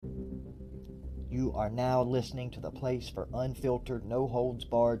You are now listening to the place for unfiltered,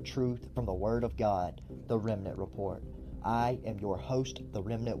 no-holds-barred truth from the Word of God, The Remnant Report. I am your host, The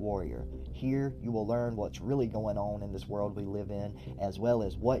Remnant Warrior. Here you will learn what's really going on in this world we live in, as well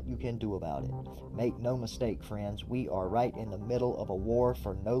as what you can do about it. Make no mistake, friends, we are right in the middle of a war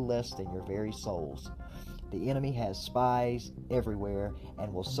for no less than your very souls. The enemy has spies everywhere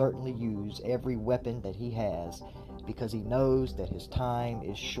and will certainly use every weapon that he has because he knows that his time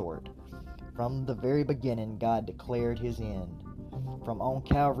is short. From the very beginning, God declared his end. From on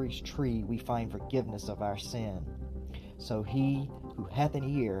Calvary's tree, we find forgiveness of our sin. So he who hath an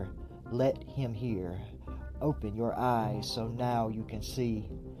ear, let him hear. Open your eyes so now you can see.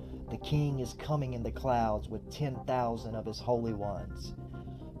 The King is coming in the clouds with 10,000 of his holy ones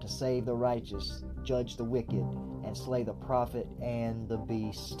to save the righteous, judge the wicked, and slay the prophet and the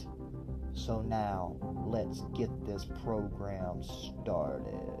beast. So now, let's get this program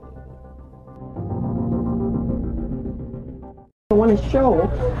started. I want to show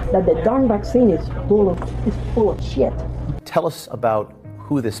that the darn vaccine is full of shit. Tell us about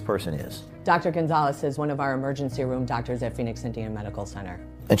who this person is. Dr. Gonzalez is one of our emergency room doctors at Phoenix Indian Medical Center.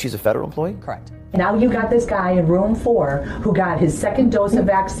 And she's a federal employee? Correct. Now you got this guy in room 4 who got his second dose of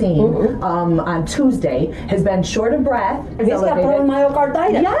vaccine on Tuesday, has been short of breath. He's got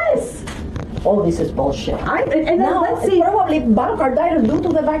myocarditis. Yes. Oh, this is bullshit. Now, let's see. Probably myocarditis due to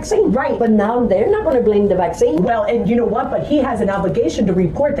the vaccine. Right. But now they're not going to blame the vaccine. Well, and you know what? But he has an obligation to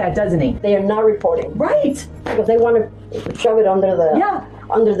report that, doesn't he? They are not reporting. Right. Because they want to shove it under the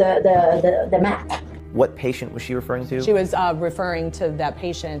mat. What patient was she referring to? She was referring to that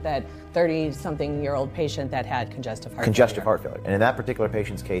patient, that 30-something-year-old patient that had congestive heart failure. Congestive heart failure. And in that particular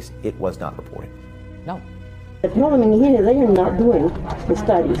patient's case, it was not reported. No. The problem in here, they are not doing the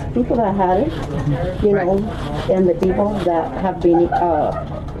studies. People that had it, you know, and the people that have been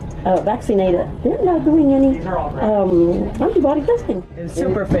vaccinated, they're not doing any antibody testing. It's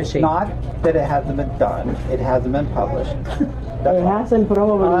super fishy. Not that it hasn't been done, it hasn't been published. It hasn't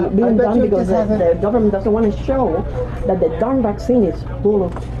probably been done because the government doesn't want to show that the darn vaccine is full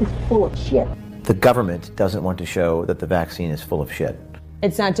of shit. The government doesn't want to show that the vaccine is full of shit.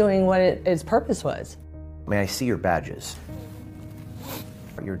 It's not doing what its purpose was. May I see your badges?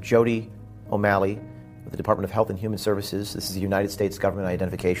 You're Jody O'Malley with the Department of Health and Human Services. This is the United States government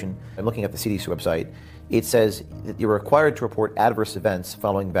identification. I'm looking at the CDC website. It says that you're required to report adverse events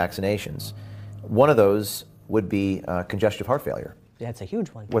following vaccinations. One of those would be congestive heart failure. That's a huge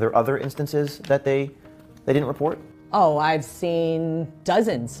one. Were there other instances that they didn't report? Oh, I've seen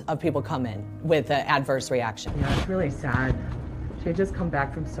dozens of people come in with an adverse reaction. Yeah, it's really sad. She had just come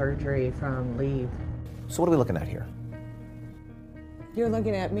back from surgery, from leave. So what are we looking at here? You're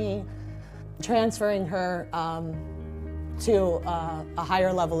looking at me transferring her to a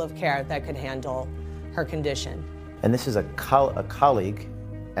higher level of care that could handle her condition. And this is a colleague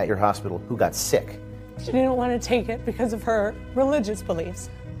at your hospital who got sick. She didn't want to take it because of her religious beliefs.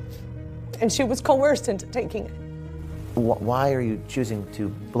 And she was coerced into taking it. Why are you choosing to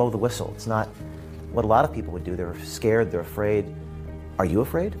blow the whistle? It's not what a lot of people would do. They're scared, they're afraid. Are you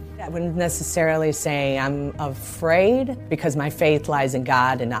afraid? I wouldn't necessarily say I'm afraid because my faith lies in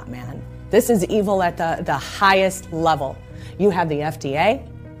God and not man. This is evil at the highest level. You have the FDA,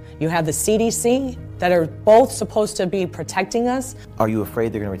 you have the CDC that are both supposed to be protecting us. Are you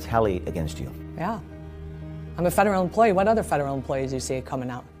afraid they're going to retaliate against you? Yeah. I'm a federal employee. What other federal employees do you see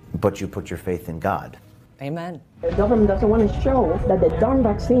coming out? But you put your faith in God. Amen. The government doesn't want to show that the darn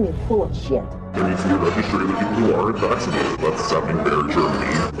vaccine is full of shit. There needs to be registering the people who aren't vaccinated. That's happening there in Germany.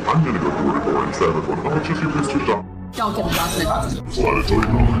 I'm going to go door to door instead of going, oh, it's just your booster shot. Don't get the vaccine. Just let it till you're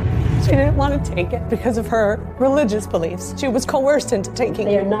wrong. She didn't want to take it because of her religious beliefs. She was coerced into taking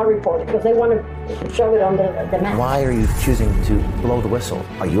They it. are not reporting because they want to shove it under the mat. Why are you choosing to blow the whistle?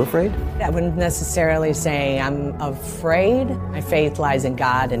 Are you afraid? I wouldn't necessarily say I'm afraid. My faith lies in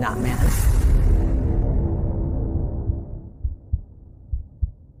God and not man.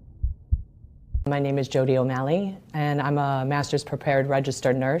 My name is Jody O'Malley, and I'm a master's prepared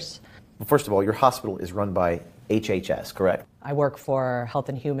registered nurse. Well, first of all, your hospital is run by HHS, correct? I work for Health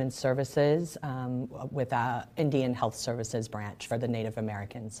and Human Services with Indian Health Services branch for the Native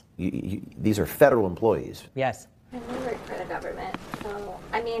Americans. These are federal employees. Yes. And we work for the government, so,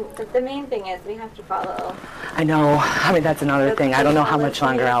 I mean, the main thing is we have to follow. I know. I mean, that's another thing. I don't know how much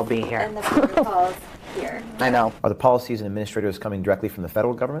longer I'll be here. And the protocols here. I know. Are the policies and administrators coming directly from the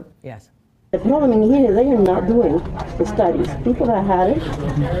federal government? Yes. The problem in here, they are not doing the studies. People that had it,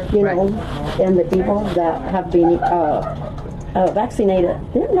 you know, and the people that have been vaccinated,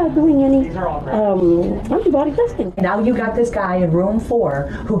 they're not doing any antibody testing. Now you got this guy in room 4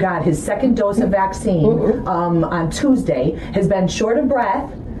 who got his second dose of vaccine on Tuesday, has been short of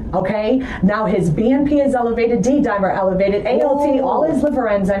breath. Okay, now his BNP is elevated, D-dimer elevated, ALT, all his liver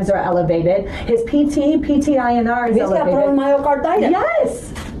enzymes are elevated, his PTINR is elevated. He's got myocarditis.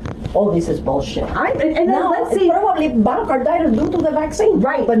 Yes. Oh, this is bullshit. Let's see. It's probably myocarditis due to the vaccine.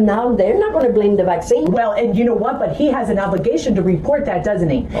 Right. But now they're not going to blame the vaccine. Well, and you know what? But he has an obligation to report that, doesn't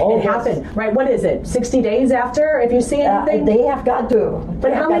he? Oh, it happened. Right, what is it? 60 days after, if you see anything? They have got to.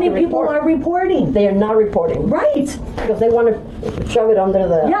 But how many people are reporting? They are not reporting. Right. Because they want to shove it under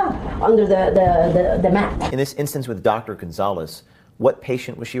the mat. In this instance with Dr. Gonzalez, what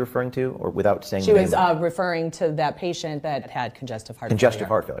patient was she referring to, or without saying She the was name? Referring to that patient that had congestive heart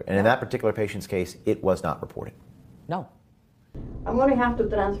failure. And in that particular patient's case, it was not reported. No. I'm going to have to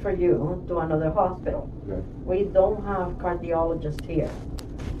transfer you to another hospital. Okay. We don't have cardiologists here.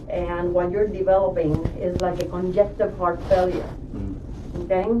 And what you're developing is like a congestive heart failure.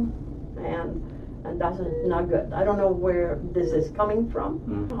 Okay? And that's not good. I don't know where this is coming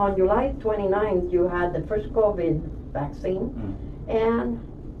from. On July 29th, you had the first COVID vaccine. And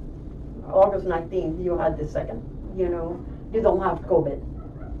August 19th, you had the second. You know, you don't have COVID,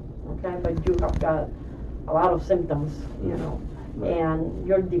 okay? But you have got a lot of symptoms, you know, and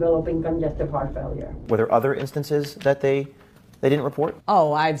you're developing congestive heart failure. Were there other instances that they didn't report?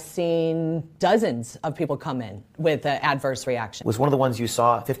 Oh, I've seen dozens of people come in with adverse reactions. Was one of the ones you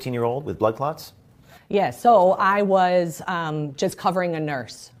saw a 15-year-old with blood clots? Yeah, so I was just covering a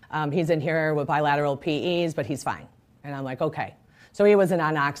nurse. He's in here with bilateral PEs, but he's fine. And I'm like, okay. So he wasn't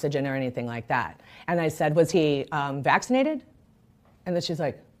on oxygen or anything like that. And I said, was he vaccinated? And then she's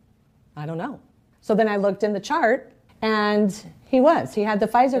like, I don't know. So then I looked in the chart, and he was. He had the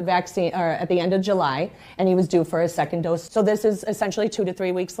Pfizer vaccine at the end of July, and he was due for a second dose. So this is essentially 2 to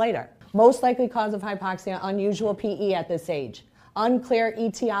 3 weeks later. Most likely cause of hypoxia, unusual PE at this age. Unclear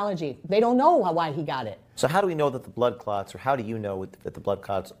etiology. They don't know why he got it. So how do we know that the blood clots, or how do you know that the blood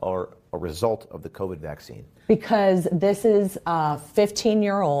clots are a result of the COVID vaccine? Because this is a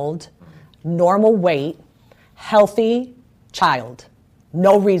 15-year-old, normal weight, healthy child.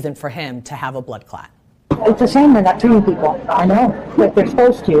 No reason for him to have a blood clot. It's a shame they're not treating people. I know, like they're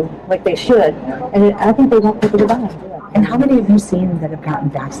supposed to, like they should, and I think they want people to die. And how many have you seen that have gotten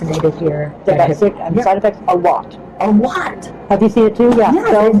vaccinated here? That got sick and side effects? A lot. A lot? Have you seen it too? Yeah.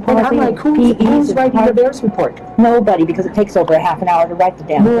 Yes, and I'm like, who's writing the VAX report? Nobody, because it takes over a half an hour to write the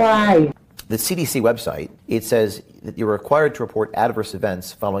damn thing. Right. The CDC website, it says that you're required to report adverse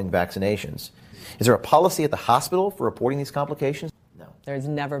events following vaccinations. Is there a policy at the hospital for reporting these complications? No. There's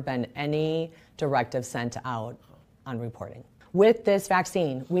never been any directive sent out on reporting. With this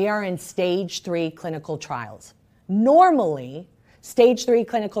vaccine, we are in stage 3 clinical trials. Normally, stage 3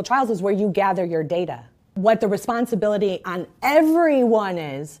 clinical trials is where you gather your data. What the responsibility on everyone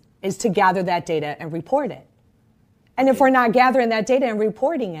is to gather that data and report it. And if we're not gathering that data and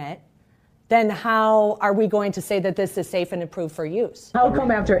reporting it, then how are we going to say that this is safe and approved for use? How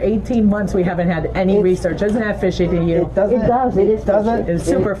come after 18 months we haven't had any research? Isn't that fishy to you? It does. It is fishy. It's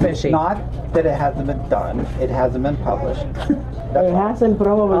super fishy. Not that it hasn't been done. It hasn't been published. It hasn't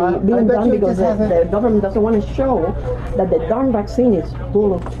probably been done because the government doesn't want to show that the darn vaccine is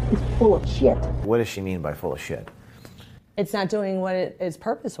full of shit. What does she mean by full of shit? It's not doing what its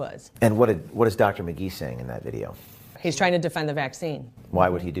purpose was. And what is Dr. McGee saying in that video? He's trying to defend the vaccine. Why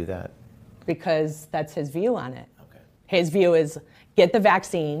would he do that? Because that's his view on it. Okay. His view is get the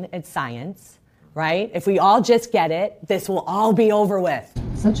vaccine, it's science, right? If we all just get it, this will all be over with.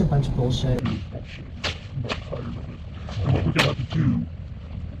 Such a bunch of bullshit. And what we're gonna have to do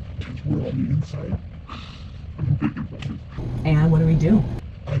is we're on the inside. I'm thinking about it. And what do we do?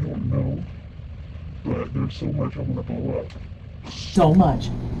 I don't know. But there's so much I want to blow up. So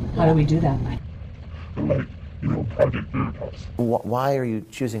much. How do we do that? Like, Project VERITAS. Why are you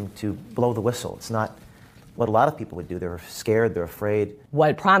choosing to blow the whistle? It's not what a lot of people would do. They're scared, they're afraid.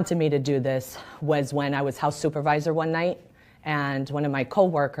 What prompted me to do this was when I was house supervisor one night, and one of my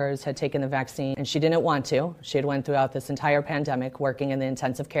co-workers had taken the vaccine, and she didn't want to. She had went throughout this entire pandemic working in the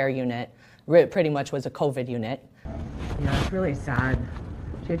intensive care unit. Pretty much was a COVID unit. Yeah, it's really sad.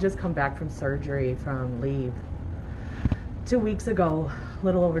 She had just come back from surgery, from leave 2 weeks ago, a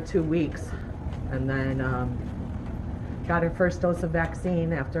little over 2 weeks, and then got her first dose of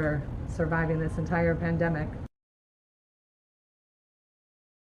vaccine after surviving this entire pandemic.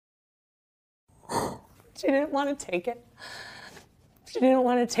 She didn't want to take it. She didn't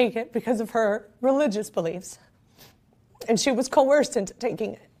want to take it because of her religious beliefs. And she was coerced into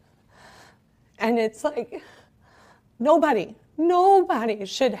taking it. And it's like, Nobody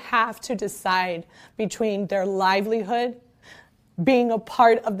should have to decide between their livelihood, being a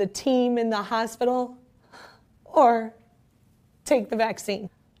part of the team in the hospital, or take the vaccine.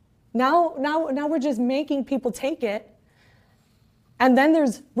 Now we're just making people take it, and then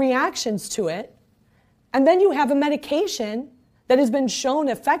there's reactions to it, and then you have a medication that has been shown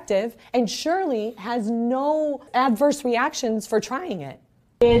effective and surely has no adverse reactions for trying it.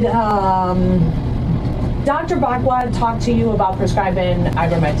 Did Dr. Backwad talk to you about prescribing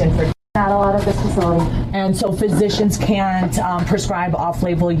ivermectin for? Not a lot of this facility. And so physicians can't prescribe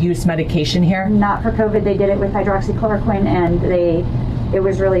off-label use medication here? Not for COVID. They did it with hydroxychloroquine, and it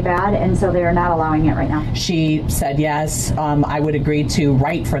was really bad, and so they are not allowing it right now. She said yes. I would agree to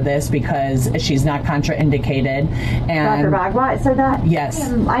write for this because she's not contraindicated. And Dr. Bagwa said that?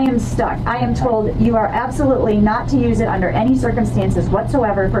 Yes. I am stuck. I am told you are absolutely not to use it under any circumstances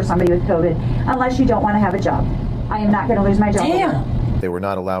whatsoever for somebody with COVID unless you don't want to have a job. I am not going to lose my job. Damn. They were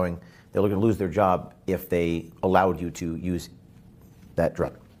not allowing, they were going to lose their job if they allowed you to use that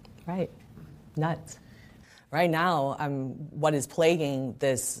drug. Right. Nuts. Right now, what is plaguing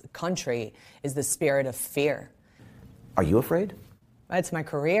this country is the spirit of fear. Are you afraid? It's my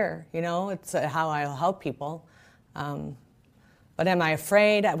career, it's how I'll help people. But am I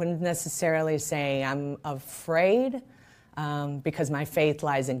afraid? I wouldn't necessarily say I'm afraid because my faith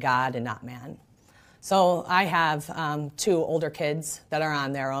lies in God and not man. So I have 2 older kids that are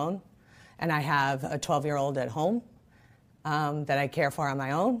on their own, and I have a 12-year-old at home that I care for on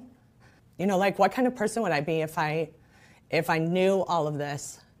my own. What kind of person would I be if I knew all of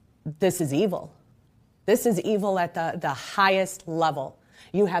this? This is evil. This is evil at the highest level.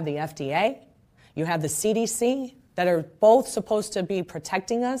 You have the FDA, you have the CDC that are both supposed to be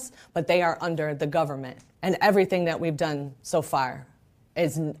protecting us, but they are under the government. And everything that we've done so far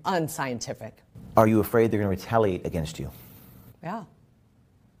is unscientific. Are you afraid they're going to retaliate against you? Yeah.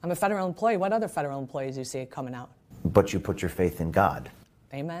 I'm a federal employee. What other federal employees do you see coming out? But you put your faith in God.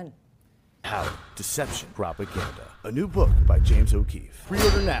 Amen. Power, Deception, Propaganda. A new book by James O'Keefe.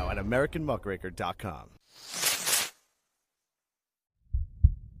 Pre-order now at AmericanMuckraker.com.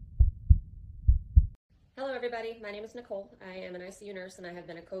 Hello everybody, my name is Nicole. I am an ICU nurse and I have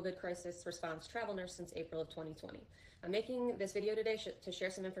been a COVID crisis response travel nurse since April of 2020. I'm making this video today to share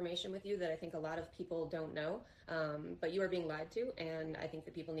some information with you that I think a lot of people don't know, but you are being lied to, and I think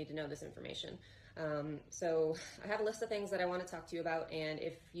that people need to know this information. So I have a list of things that I want to talk to you about, and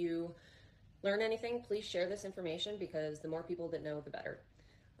if you learn anything, please share this information because the more people that know, the better.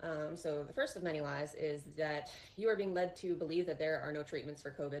 So the first of many lies is that you are being led to believe that there are no treatments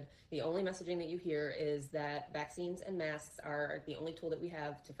for COVID. The only messaging that you hear is that vaccines and masks are the only tool that we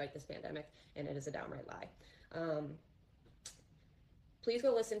have to fight this pandemic, and it is a downright lie. Please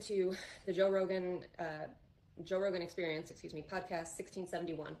go listen to the Joe Rogan Experience, podcast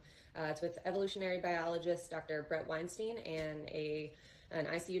 1671. It's with evolutionary biologist Dr. Brett Weinstein and an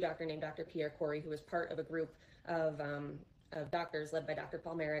ICU doctor named Dr. Pierre Corey, who is part of a group of doctors led by Dr.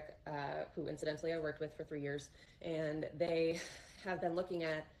 Paul Merrick, who incidentally I worked with for 3 years. And they have been looking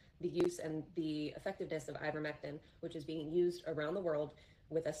at the use and the effectiveness of ivermectin, which is being used around the world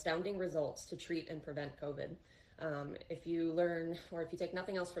with astounding results to treat and prevent COVID. If you learn, or if you take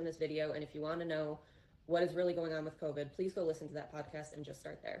nothing else from this video, and if you want to know what is really going on with COVID, please go listen to that podcast and just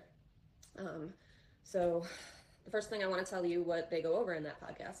start there. So the first thing I want to tell you what they go over in that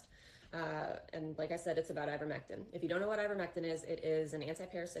podcast. And like I said, it's about ivermectin. If you don't know what ivermectin is, it is an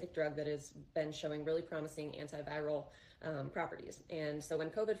anti-parasitic drug that has been showing really promising antiviral properties. And so when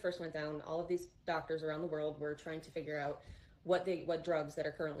COVID first went down, all of these doctors around the world were trying to figure out what drugs that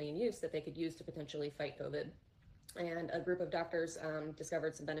are currently in use that they could use to potentially fight COVID. And a group of doctors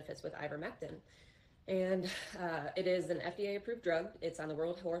discovered some benefits with ivermectin. And it is an FDA-approved drug. It's on the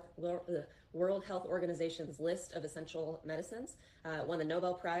World Health Organization's list of essential medicines. It won the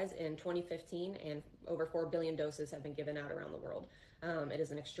Nobel Prize in 2015, and over 4 billion doses have been given out around the world. It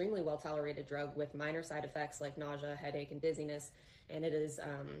is an extremely well-tolerated drug with minor side effects like nausea, headache, and dizziness, and it is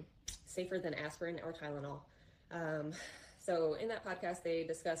safer than aspirin or Tylenol. So in that podcast, they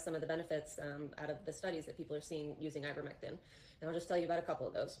discuss some of the benefits out of the studies that people are seeing using ivermectin. And I'll just tell you about a couple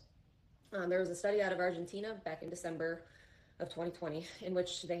of those. There was a study out of Argentina back in December of 2020 in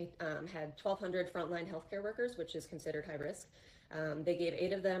which they had 1,200 frontline healthcare workers, which is considered high risk. They gave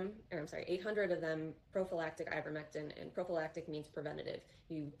 800 of them prophylactic ivermectin, and prophylactic means preventative.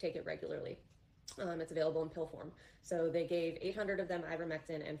 You take it regularly. It's available in pill form. So they gave 800 of them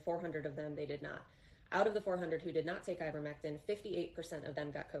ivermectin and 400 of them they did not. Out of the 400 who did not take ivermectin, 58% of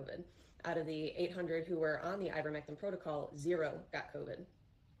them got COVID. Out of the 800 who were on the ivermectin protocol, 0 got COVID.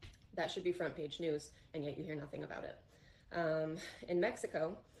 That should be front page news, and yet you hear nothing about it. In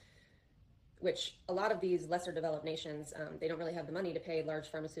Mexico, which a lot of these lesser developed nations, they don't really have the money to pay large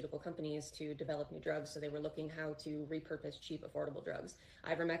pharmaceutical companies to develop new drugs, so they were looking how to repurpose cheap, affordable drugs.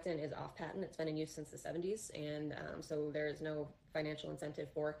 Ivermectin is off patent. It's been in use since the 70s, and so there is no financial incentive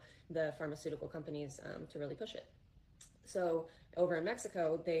for the pharmaceutical companies to really push it. So over in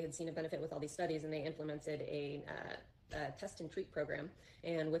Mexico, they had seen a benefit with all these studies, and they implemented a test and treat program.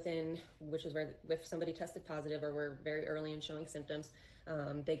 And which is where if somebody tested positive or were very early in showing symptoms,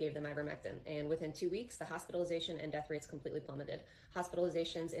 they gave them ivermectin. And within 2 weeks, the hospitalization and death rates completely plummeted.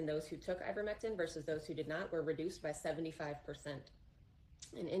 Hospitalizations in those who took ivermectin versus those who did not were reduced by 75%.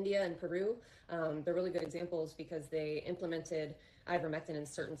 In India and Peru, they're really good examples because they implemented ivermectin in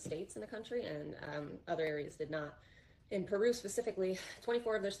certain states in the country, and other areas did not. In Peru specifically,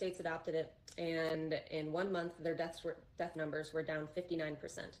 24 of their states adopted it, and in 1 month, their death numbers were down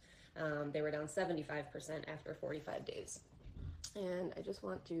 59%. They were down 75% after 45 days. And I just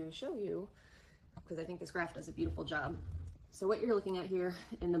want to show you, because I think this graph does a beautiful job. So what you're looking at here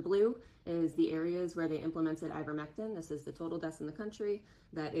in the blue is the areas where they implemented ivermectin. This is the total deaths in the country.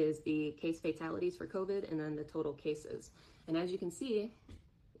 That is the case fatalities for COVID, and then the total cases. And as you can see,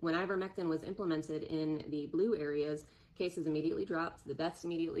 when ivermectin was implemented in the blue areas, cases immediately dropped, the deaths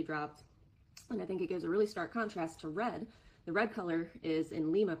immediately dropped. And I think it gives a really stark contrast to red. The red color is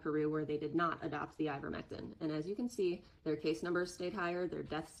in Lima, Peru, where they did not adopt the ivermectin. And as you can see, their case numbers stayed higher, their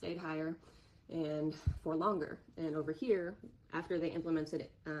deaths stayed higher, and for longer. And over here, after they implemented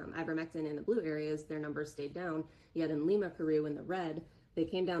ivermectin in the blue areas, their numbers stayed down. Yet in Lima, Peru, in the red, they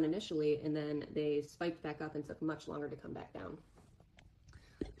came down initially, and then they spiked back up and took much longer to come back down.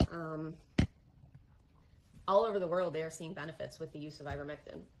 All over the world, they are seeing benefits with the use of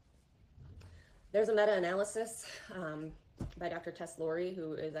ivermectin. There's a meta-analysis by Dr. Tess Lawrie,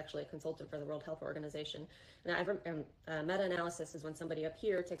 who is actually a consultant for the World Health Organization. And meta-analysis is when somebody up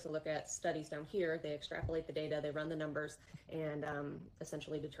here takes a look at studies down here, they extrapolate the data, they run the numbers, and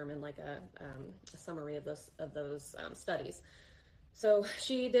essentially determine like a summary of those studies. So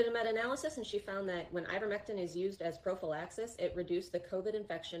she did a meta-analysis, and she found that when ivermectin is used as prophylaxis, it reduced the COVID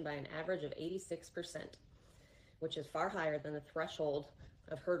infection by an average of 86%, which is far higher than the threshold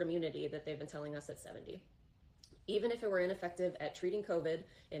of herd immunity that they've been telling us at 70. Even if it were ineffective at treating COVID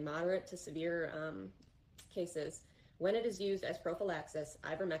in moderate to severe cases, when it is used as prophylaxis,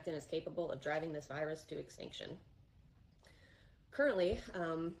 ivermectin is capable of driving this virus to extinction. Currently,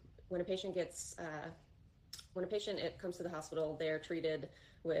 when a patient comes to the hospital, they're treated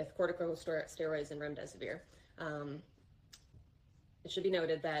with corticosteroids and remdesivir. It should be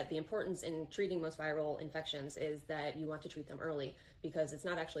noted that the importance in treating most viral infections is that you want to treat them early, because it's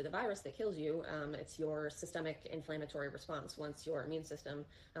not actually the virus that kills you, it's your systemic inflammatory response. Once your immune system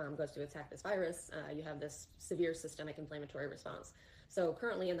goes to attack this virus, you have this severe systemic inflammatory response. So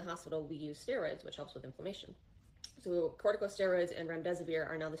currently in the hospital, we use steroids, which helps with inflammation. So corticosteroids and remdesivir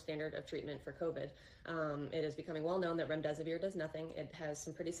are now the standard of treatment for COVID. It is becoming well known that remdesivir does nothing. It has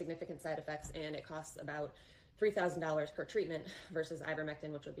some pretty significant side effects, and it costs about $3,000 per treatment versus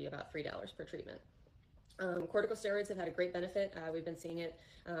ivermectin, which would be about $3 per treatment. Corticosteroids have had a great benefit. We've been seeing it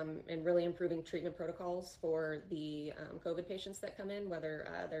in really improving treatment protocols for the COVID patients that come in,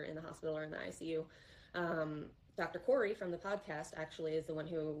 whether they're in the hospital or in the ICU. Dr. Corey from the podcast actually is the one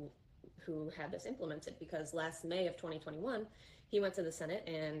who had this implemented, because last May of 2021, he went to the Senate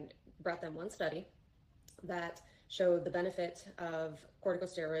and brought them one study that showed the benefit of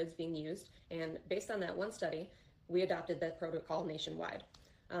corticosteroids being used. And based on that one study, we adopted that protocol nationwide.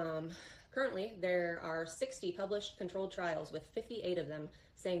 Currently, there are 60 published controlled trials, with 58 of them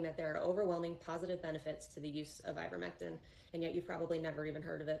saying that there are overwhelming positive benefits to the use of ivermectin, and yet you've probably never even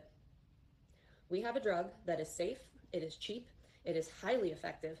heard of it. We have a drug that is safe, it is cheap, it is highly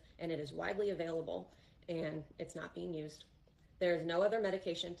effective, and it is widely available, and it's not being used. There is no other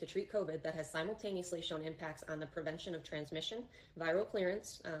medication to treat COVID that has simultaneously shown impacts on the prevention of transmission, viral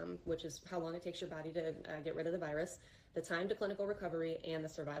clearance, which is how long it takes your body to get rid of the virus, the time to clinical recovery, and the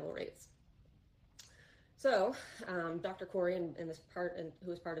survival rates. So Dr. Corey, who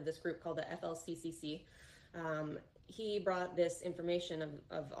is part of this group called the FLCCC, he brought this information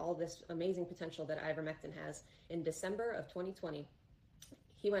of all this amazing potential that ivermectin has in December of 2020.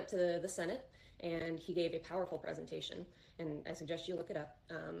 He went to the Senate and he gave a powerful presentation, and I suggest you look it up.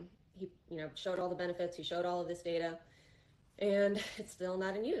 He showed all the benefits, he showed all of this data, and it's still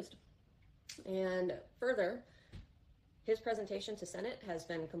not in use. And further, his presentation to Senate has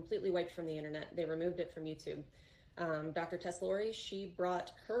been completely wiped from the internet. They removed it from YouTube. Dr. Tess Lawrie, she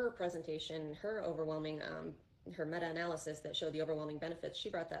brought her presentation, her overwhelming, her meta-analysis that showed the overwhelming benefits.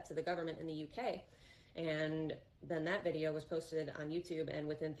 She brought that to the government in the UK, And then that video was posted on YouTube, and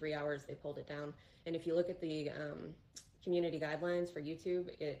within 3 hours they pulled it down. And if you look at the community guidelines for YouTube,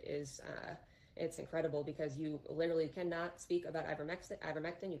 it's incredible, because you literally cannot speak about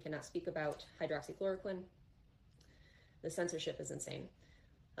ivermectin, you cannot speak about hydroxychloroquine. The censorship is insane.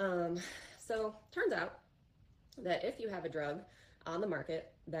 So turns out that if you have a drug on the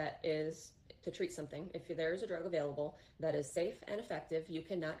market that is to treat something, if there is a drug available that is safe and effective, you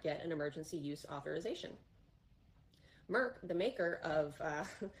cannot get an emergency use authorization. Merck, the maker of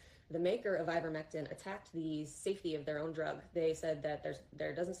ivermectin, attacked the safety of their own drug. They said that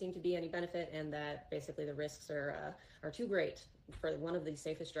there doesn't seem to be any benefit, and that basically the risks are too great for one of the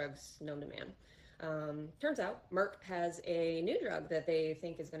safest drugs known to man. Turns out Merck has a new drug that they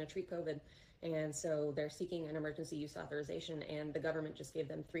think is going to treat COVID, and so they're seeking an emergency use authorization, and the government just gave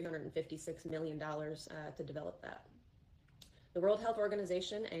them $356 million to develop that. The World Health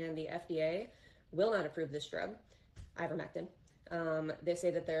Organization and the FDA will not approve this drug, ivermectin. They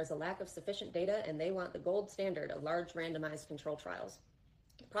say that there's a lack of sufficient data, and they want the gold standard of large randomized control trials.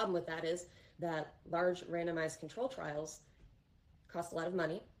 The problem with that is that large randomized control trials cost a lot of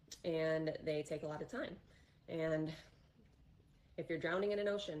money, and they take a lot of time. And if you're drowning in an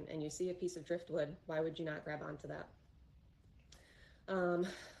ocean and you see a piece of driftwood, why would you not grab onto that?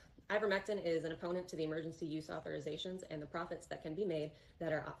 Ivermectin is an opponent to the emergency use authorizations and the profits that can be made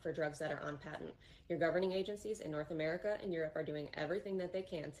that are for drugs that are on patent. Your governing agencies in North America and Europe are doing everything that they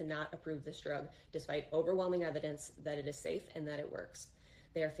can to not approve this drug, despite overwhelming evidence that it is safe and that it works.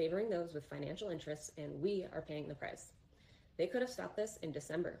 They are favoring those with financial interests, and we are paying the price. They could have stopped this in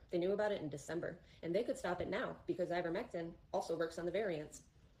December. They knew about it in December, and they could stop it now, because ivermectin also works on the variants.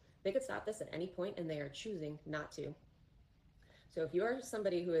 They could stop this at any point, and they are choosing not to. So if you're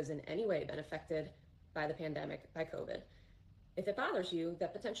somebody who has in any way been affected by the pandemic, by COVID, if it bothers you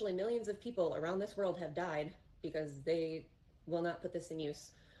that potentially millions of people around this world have died because they will not put this in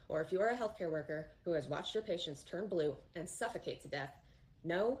use, or if you are a healthcare worker who has watched your patients turn blue and suffocate to death,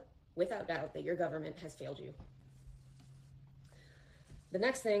 know without doubt that your government has failed you. The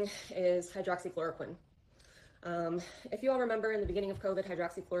next thing is hydroxychloroquine. If you all remember, in the beginning of COVID,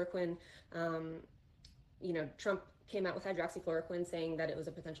 hydroxychloroquine, Trump came out with hydroxychloroquine saying that it was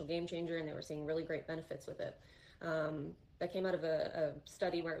a potential game changer, and they were seeing really great benefits with it. That came out of a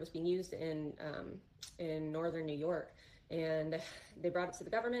study where it was being used in northern New York, and they brought it to the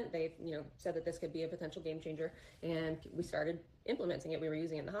government. They said that this could be a potential game changer, and we started implementing it. We were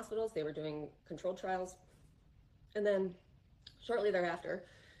using it in the hospitals. They were doing controlled trials, and then shortly thereafter,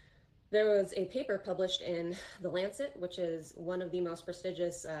 there was a paper published in The Lancet, which is one of the most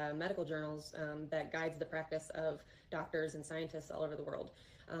prestigious medical journals that guides the practice of doctors and scientists all over the world.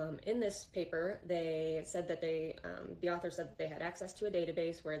 In this paper, they said that the author said that they had access to a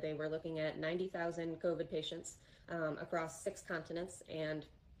database where they were looking at 90,000 COVID patients across 6 continents, and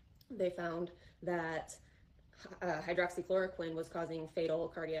they found that hydroxychloroquine was causing fatal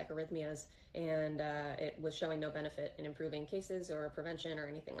cardiac arrhythmias, and it was showing no benefit in improving cases or prevention or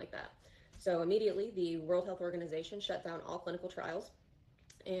anything like that. So immediately, the World Health Organization shut down all clinical trials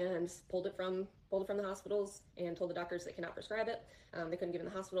and pulled it from the hospitals and told the doctors they cannot prescribe it. They couldn't give it in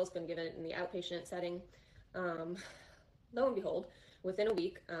the hospitals, couldn't give it in the outpatient setting. Lo and behold, within a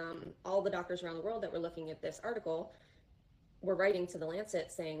week, all the doctors around the world that were looking at this article were writing to The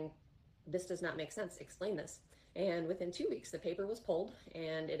Lancet saying, this does not make sense, explain this. And within 2 weeks, the paper was pulled,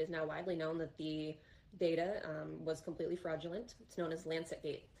 and it is now widely known that the data was completely fraudulent. It's known as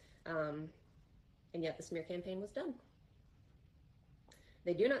Lancetgate. And yet the smear campaign was done.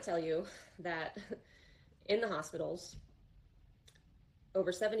 They do not tell you that in the hospitals,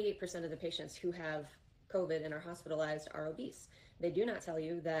 over 78% of the patients who have COVID and are hospitalized are obese. They do not tell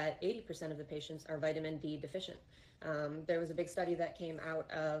you that 80% of the patients are vitamin D deficient. There was a big study that came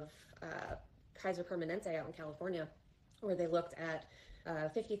out of Kaiser Permanente out in California, where they looked at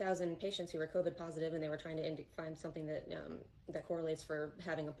 50,000 patients who were COVID positive, and they were trying to find something that correlates for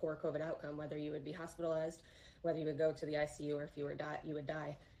having a poor COVID outcome, whether you would be hospitalized, whether you would go to the ICU, or if you would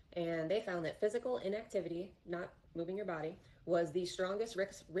die. And they found that physical inactivity, not moving your body, was the strongest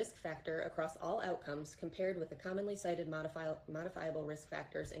risk factor across all outcomes, compared with the commonly cited modifiable risk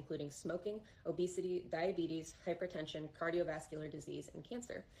factors, including smoking, obesity, diabetes, hypertension, cardiovascular disease, and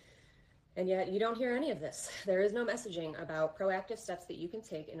cancer. And yet you don't hear any of this. There is no messaging about proactive steps that you can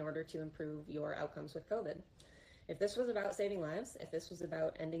take in order to improve your outcomes with COVID. If this was about saving lives, if this was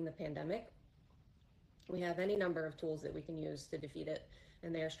about ending the pandemic, we have any number of tools that we can use to defeat it,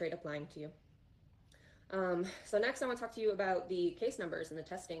 and they are straight up lying to you. So next I want to talk to you about the case numbers and the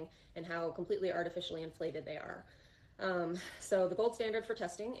testing and how completely artificially inflated they are. So the gold standard for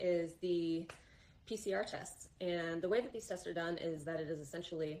testing is the PCR tests. And the way that these tests are done is that it is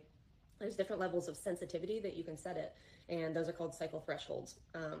essentially, there's different levels of sensitivity that you can set it, and those are called cycle thresholds.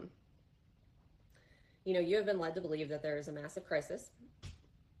 You know, you have been led to believe that there is a massive crisis.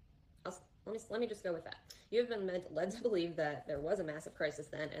 Let me just go with that. You have been led to believe that there was a massive crisis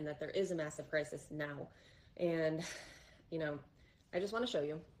then, and that there is a massive crisis now. And, you know, I just want to show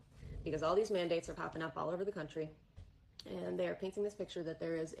you, because all these mandates are popping up all over the country, and they are painting this picture that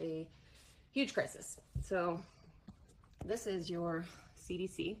there is a huge crisis. So this is your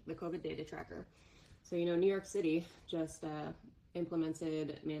CDC, the COVID data tracker. So, you know, New York City just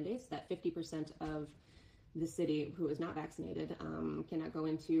implemented mandates that 50% of the city who is not vaccinated cannot go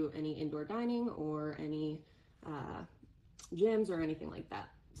into any indoor dining or any gyms or anything like that.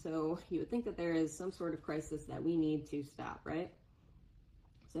 So you would think that there is some sort of crisis that we need to stop, right?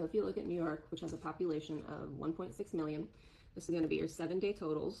 So if you look at New York, which has a population of 1.6 million, this is going to be your 7-day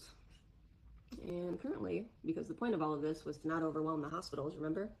totals. And currently, because the point of all of this was to not overwhelm the hospitals,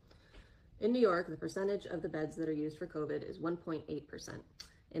 remember? In New York, the percentage of the beds that are used for COVID is 1.8%.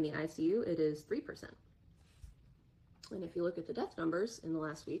 In the ICU, it is 3%. And if you look at the death numbers in the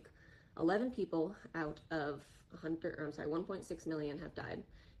last week, 11 people out of 1.6 million have died.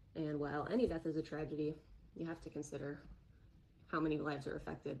 And while any death is a tragedy, you have to consider how many lives are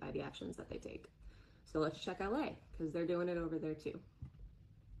affected by the actions that they take. So let's check LA, because they're doing it over there too.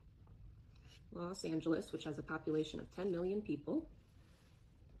 Los Angeles, which has a population of 10 million people,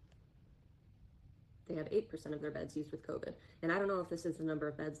 they have 8% of their beds used with COVID. And I don't know if this is the number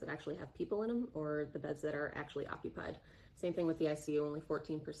of beds that actually have people in them or the beds that are actually occupied. Same thing with the ICU, only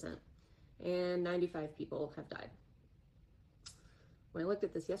 14%. And 95 people have died. When I looked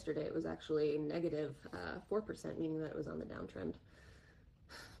at this yesterday, it was actually negative 4%, meaning that it was on the downtrend.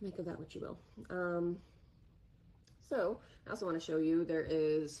 Make of that what you will. So I also want to show you, there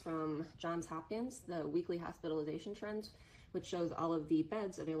is from Johns Hopkins, the weekly hospitalization trends, which shows all of the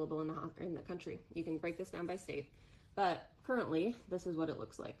beds available in the country. You can break this down by state, but currently this is what it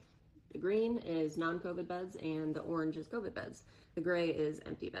looks like. The green is non-COVID beds and the orange is COVID beds. The gray is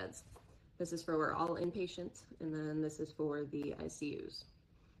empty beds. This is for all inpatients, and then this is for the ICUs.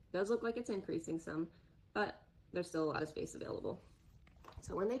 It does look like it's increasing some, but there's still a lot of space available.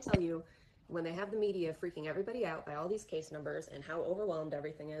 So when they tell you, when they have the media freaking everybody out by all these case numbers and how overwhelmed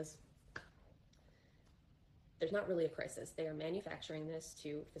everything is, there's not really a crisis. They are manufacturing this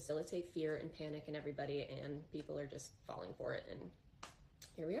to facilitate fear and panic in everybody, and people are just falling for it, and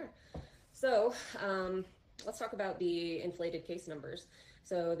here we are. So let's talk about the inflated case numbers.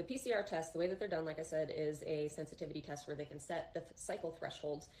 So the PCR test, the way that they're done, like I said, is a sensitivity test where they can set the cycle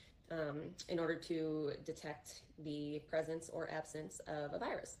thresholds in order to detect the presence or absence of a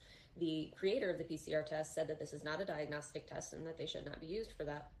virus. The creator of the PCR test said that this is not a diagnostic test and that they should not be used for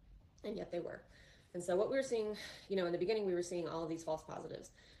that, and yet they were. And so what we were seeing, you know, in the beginning, we were seeing all of these false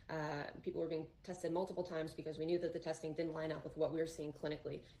positives. People were being tested multiple times because we knew that the testing didn't line up with what we were seeing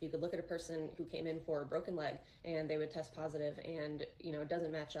clinically. You could look at a person who came in for a broken leg and they would test positive, and, you know, it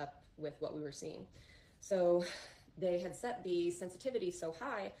doesn't match up with what we were seeing. So they had set the sensitivity so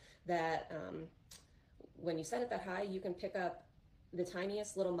high that when you set it that high, you can pick up the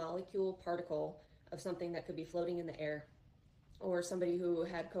tiniest little molecule particle of something that could be floating in the air, or somebody who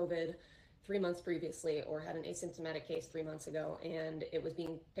had COVID 3 months previously or had an asymptomatic case 3 months ago, and it was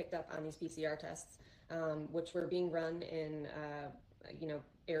being picked up on these PCR tests, which were being run in you know,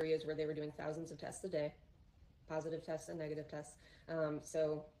 areas where they were doing thousands of tests a day, positive tests and negative tests.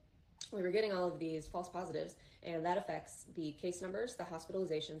 So we were getting all of these false positives, and that affects the case numbers, the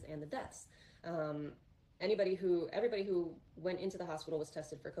hospitalizations, and the deaths. Everybody who went into the hospital was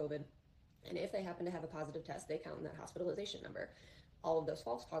tested for COVID, and if they happen to have a positive test, they count in that hospitalization number. All of those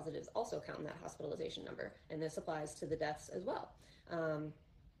false positives also count in that hospitalization number, and this applies to the deaths as well.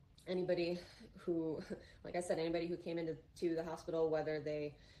 Anybody who, like I said, anybody who came into the hospital, whether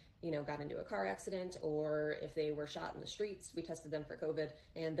they, you know, got into a car accident or if they were shot in the streets, we tested them for COVID,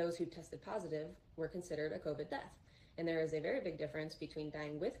 and those who tested positive were considered a COVID death. And there is a very big difference between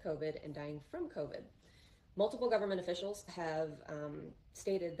dying with COVID and dying from COVID. Multiple government officials have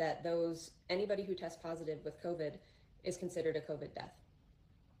stated that anybody who tests positive with COVID is considered a COVID death.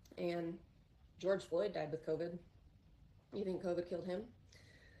 And George Floyd died with COVID. You think COVID killed him?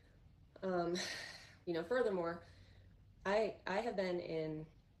 You know, furthermore, I have been in,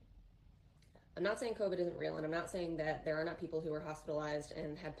 I'm not saying COVID isn't real, and I'm not saying that there are not people who were hospitalized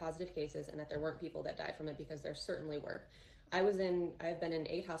and had positive cases and that there weren't people that died from it, because there certainly were. I've been in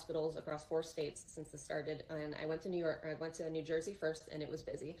 8 hospitals across 4 states since this started, and I went to New Jersey first, and it was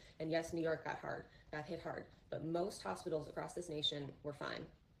busy. And yes, New York got hit hard, but most hospitals across this nation were fine.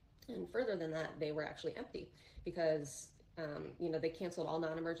 And further than that, they were actually empty because they canceled all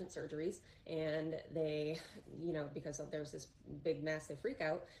non-emergent surgeries, and they, because there was this big, massive freak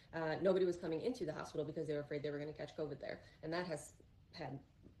out, nobody was coming into the hospital because they were afraid they were going to catch COVID there. And that has had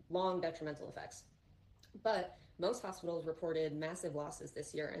long detrimental effects. But most hospitals reported massive losses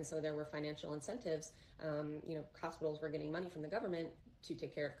this year, and so there were financial incentives. Hospitals were getting money from the government to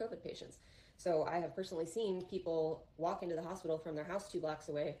take care of COVID patients. So I have personally seen people walk into the hospital from their house 2 blocks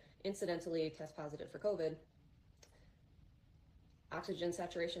away, incidentally test positive for COVID. Oxygen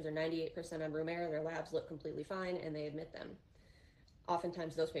saturations are 98% on room air, their labs look completely fine, and they admit them.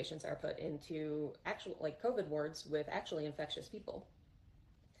 Oftentimes those patients are put into actual COVID wards with actually infectious people.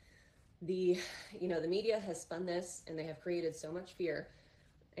 The media has spun this, and they have created so much fear,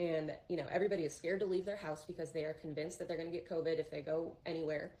 and everybody is scared to leave their house because they are convinced that they're going to get COVID if they go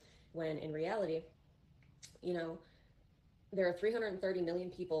anywhere, when in reality, there are 330 million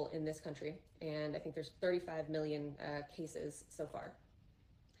people in this country, and I think there's 35 million cases so far.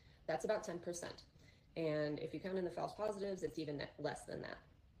 That's about 10%. And if you count in the false positives, it's even less than that.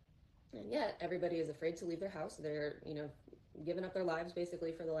 And yet everybody is afraid to leave their house. They're, giving up their lives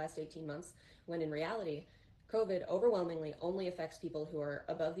basically for the last 18 months, when in reality, COVID overwhelmingly only affects people who are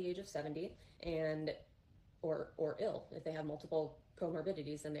above the age of 70 and or ill. If they have multiple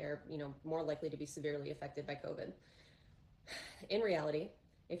comorbidities, then they're, more likely to be severely affected by COVID. In reality,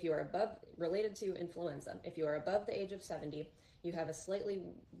 if you are related to influenza, if you are above the age of 70, you have a slightly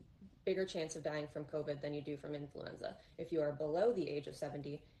bigger chance of dying from COVID than you do from influenza. If you are below the age of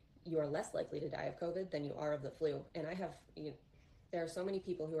 70, you are less likely to die of COVID than you are of the flu. And there are so many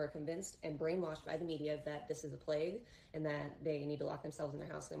people who are convinced and brainwashed by the media that this is a plague and that they need to lock themselves in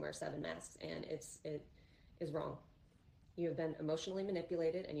their house and wear 7 masks. And it is wrong. You have been emotionally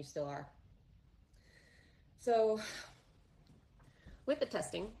manipulated, and you still are. So with the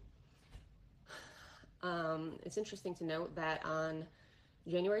testing, it's interesting to note that on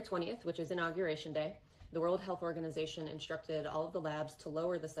January 20th, which is Inauguration Day, the World Health Organization instructed all of the labs to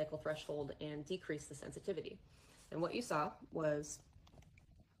lower the cycle threshold and decrease the sensitivity. And what you saw was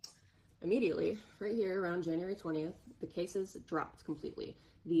immediately, right here around January 20th, the cases dropped completely.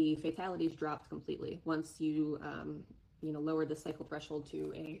 The fatalities dropped completely once you, lowered the cycle threshold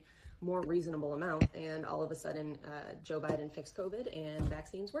to a more reasonable amount, and all of a sudden, Joe Biden fixed COVID and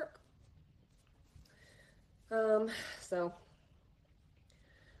vaccines work. So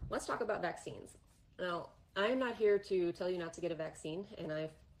let's talk about vaccines. Now, I am not here to tell you not to get a vaccine, and I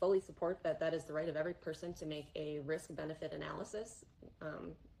fully support that is the right of every person to make a risk-benefit analysis,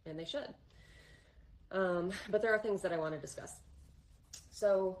 and they should. But there are things that I want to discuss.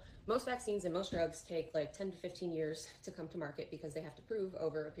 So most vaccines and most drugs take like 10 to 15 years to come to market because they have to prove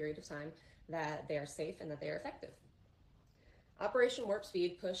over a period of time that they are safe and that they are effective. Operation Warp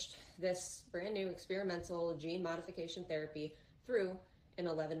Speed pushed this brand new experimental gene modification therapy through in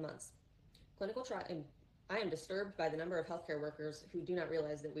 11 months. Clinical trial, and I am disturbed by the number of healthcare workers who do not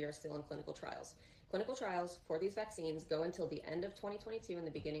realize that we are still in clinical trials. Clinical trials for these vaccines go until the end of 2022 and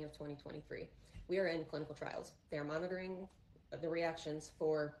the beginning of 2023. We are in clinical trials. They are monitoring the reactions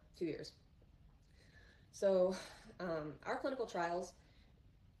for 2 years. So our clinical trials,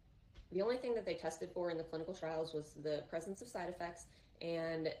 the only thing that they tested for in the clinical trials was the presence of side effects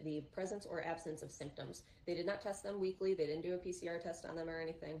and the presence or absence of symptoms. They did not test them weekly. They didn't do a PCR test on them or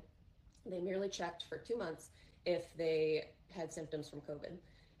anything. They merely checked for 2 months if they had symptoms from COVID.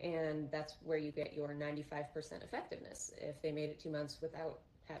 And that's where you get your 95% effectiveness, if they made it 2 months without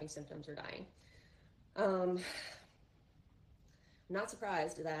having symptoms or dying. I'm not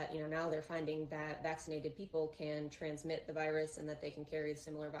surprised that now they're finding that vaccinated people can transmit the virus and that they can carry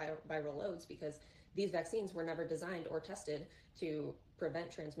similar viral loads, because these vaccines were never designed or tested to prevent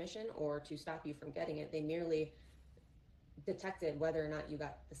transmission or to stop you from getting it. They merely detected whether or not you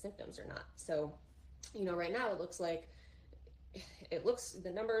got the symptoms or not. So, right now it looks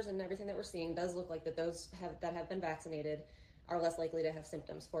the numbers and everything that we're seeing does look like that those that have been vaccinated are less likely to have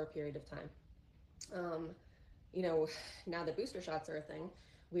symptoms for a period of time. Now that booster shots are a thing,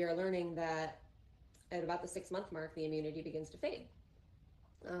 we are learning that at about the 6-month mark, the immunity begins to fade.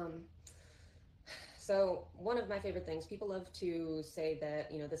 So one of my favorite things, people love to say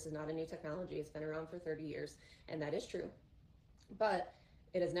that, this is not a new technology. It's been around for 30 years, and that is true. But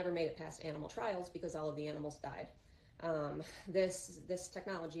it has never made it past animal trials because all of the animals died. This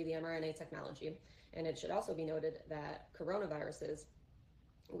technology, the mRNA technology, and it should also be noted that coronaviruses,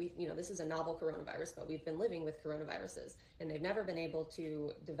 this is a novel coronavirus, but we've been living with coronaviruses, and they've never been able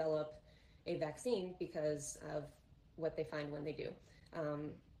to develop a vaccine because of what they find when they do.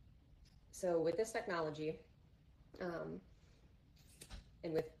 So with this technology, and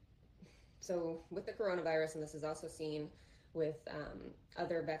with So with the coronavirus, and this is also seen with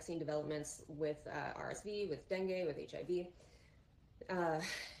other vaccine developments with RSV, with dengue, with HIV,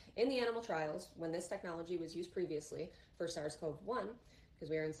 in the animal trials, when this technology was used previously for SARS-CoV-1, because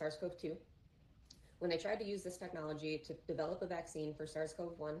we are in SARS-CoV-2, when they tried to use this technology to develop a vaccine for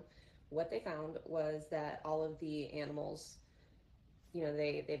SARS-CoV-1, what they found was that all of the animals,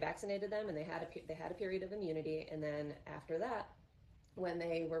 they vaccinated them and they had a period of immunity, and then after that, when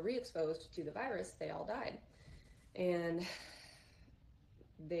they were re-exposed to the virus, they all died. And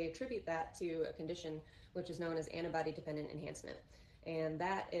they attribute that to a condition which is known as antibody-dependent enhancement. And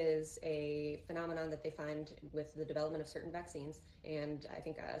that is a phenomenon that they find with the development of certain vaccines, and I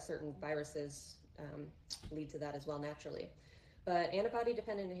think certain viruses lead to that as well naturally. But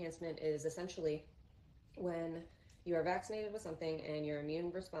antibody-dependent enhancement is essentially when you are vaccinated with something and your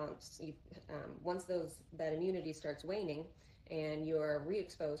immune response, once that immunity starts waning and you are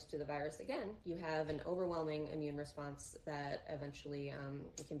re-exposed to the virus again, you have an overwhelming immune response that eventually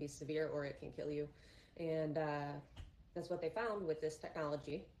it can be severe or it can kill you. And that's what they found with this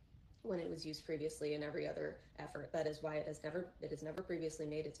technology when it was used previously in every other effort. That is why it has never previously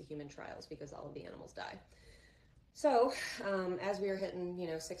made it to human trials, because all of the animals die. So as we are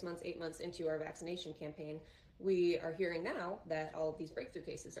hitting 6 months, 8 months into our vaccination campaign, we are hearing now that all of these breakthrough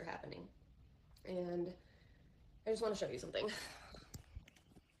cases are happening. And I just want to show you something.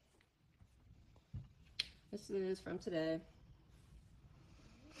 This is from today.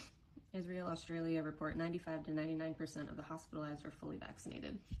 Israel, Australia report 95 to 99% of the hospitalized are fully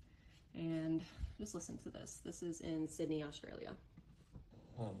vaccinated. And just listen to this. This is in Sydney, Australia.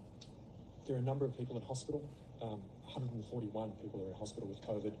 There are a number of people in hospital. 141 people are in hospital with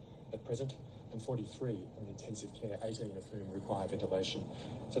COVID at present, and 43 are in intensive care, 18 of whom require ventilation.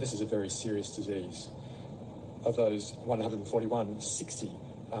 So this is a very serious disease. Of those 141, 60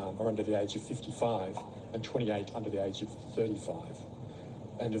 are under the age of 55 and 28 under the age of 35.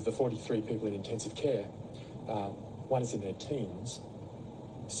 And of the 43 people in intensive care, 1 is in their teens,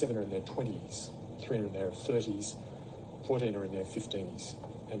 7 are in their 20s, 3 are in their 30s, 14 are in their 15s,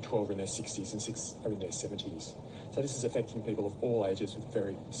 and 12 are in their 60s, and 6 are in their 70s. So this is affecting people of all ages with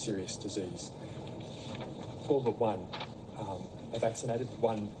very serious disease. All but 1 are vaccinated.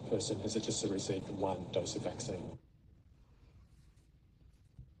 1 person has just received 1 dose of vaccine.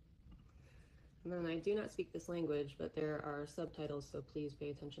 And then I do not speak this language, but there are subtitles, so please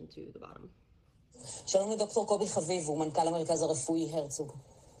pay attention to the bottom. שלום לדוקטור קובי חביב, הוא מנכ"ל המרכז הרפואי הרצוג.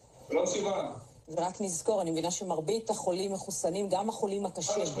 שלום סיוון. ורק נזכור, אני מבינה שמרבית החולים מחוסנים, גם החולים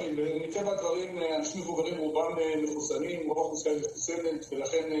הקשים. מטבע הדברים, אנשים מבוגרים רובם מחוסנים, רוב האוכלוסייה מחוסנת,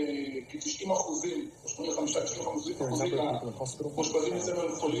 ולכן כ-90%, 85-90% מהמאושפזים אצלנו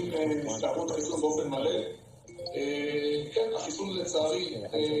הם חולים שעברו את החיסון באופן מלא. כן, החיסון לצערי,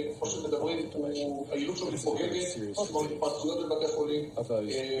 כמו שמדברים, היעילות שלו מתפוגגת, יש כבר התפרצויות בבתי חולים,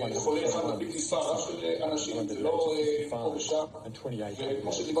 חולה אחד מדביק מספר רב של אנשים, ולא פה ושם,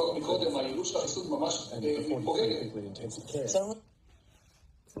 וכמו שדיברנו מקודם, היעילות של החיסון ממש מתפוגגת.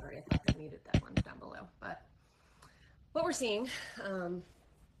 Sorry, I think I muted that one down below. But what we're seeing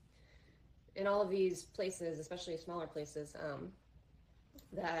in all of these places, especially smaller places,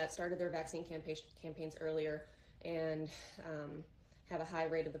 that started their vaccine campaigns earlier and have a high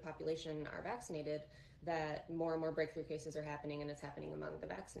rate of the population are vaccinated, that more and more breakthrough cases are happening, and it's happening among the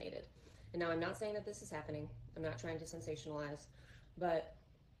vaccinated. And now I'm not saying that this is happening. I'm not trying to sensationalize, but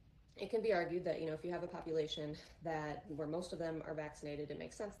it can be argued that, if you have a population that where most of them are vaccinated, it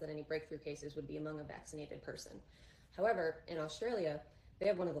makes sense that any breakthrough cases would be among a vaccinated person. However, in Australia, they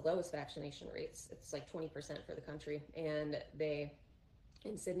have one of the lowest vaccination rates. It's like 20% for the country, and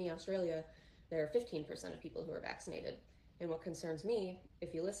in Sydney, Australia, there are 15% of people who are vaccinated. And what concerns me,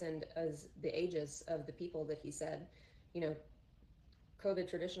 if you listened, is the ages of the people that he said. COVID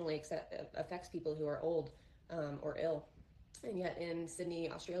traditionally affects people who are old or ill. And yet in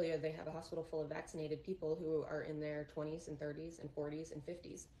Sydney, Australia, they have a hospital full of vaccinated people who are in their 20s and 30s and 40s and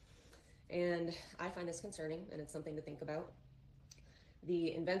 50s. And I find this concerning, and it's something to think about.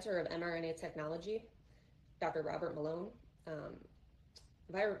 The inventor of mRNA technology, Dr. Robert Malone,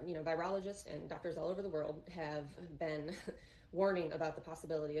 virologists and doctors all over the world have been warning about the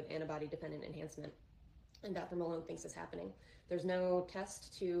possibility of antibody-dependent enhancement, and Dr. Malone thinks it's happening. There's no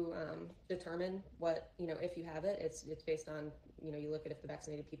test to determine what, if you have it. It's based on, you look at if the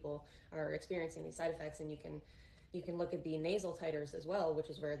vaccinated people are experiencing these side effects, and you can look at the nasal titers as well, which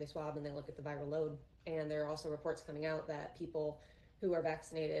is where they swab and they look at the viral load. And there are also reports coming out that people who are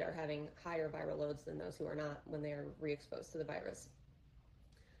vaccinated are having higher viral loads than those who are not when they are re-exposed to the virus.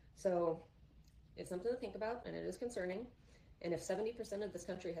 So it's something to think about, and it is concerning. And if 70% of this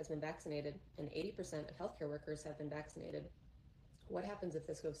country has been vaccinated and 80% of healthcare workers have been vaccinated, what happens if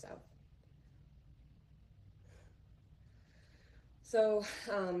this goes south? So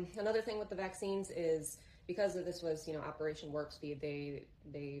another thing with the vaccines is, because of this was, Operation Warp Speed,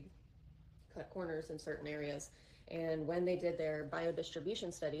 they cut corners in certain areas. And when they did their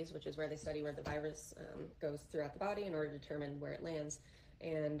biodistribution studies, which is where they study where the virus goes throughout the body in order to determine where it lands,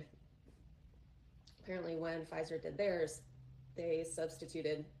 and apparently when Pfizer did theirs, they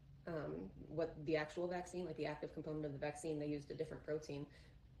substituted what the actual vaccine, like the active component of the vaccine, they used a different protein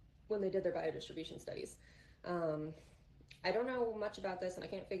when they did their biodistribution studies. I don't know much about this, and I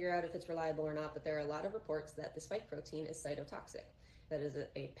can't figure out if it's reliable or not, but there are a lot of reports that the spike protein is cytotoxic. That is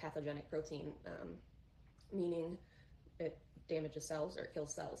a pathogenic protein, meaning it damages cells or it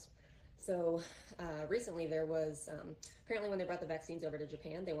kills cells. So recently there was, apparently when they brought the vaccines over to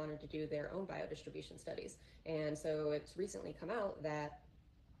Japan, they wanted to do their own biodistribution studies. And so it's recently come out that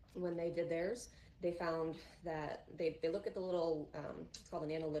when they did theirs, they found that they look at the little, it's called a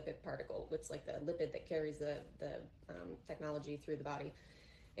nanolipid particle, which is like the lipid that carries the technology through the body.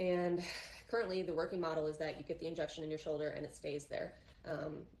 And currently the working model is that you get the injection in your shoulder and it stays there,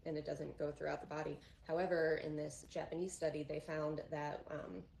 and it doesn't go throughout the body. However, in this Japanese study, they found that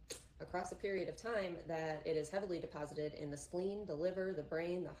across a period of time that it is heavily deposited in the spleen, the liver, the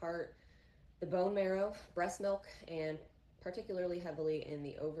brain, the heart, the bone marrow, breast milk, and particularly heavily in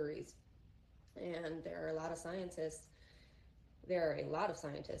the ovaries. And there are a lot of scientists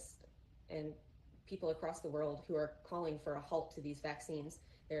and people across the world who are calling for a halt to these vaccines.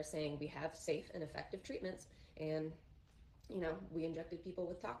 They're saying we have safe and effective treatments, and we injected people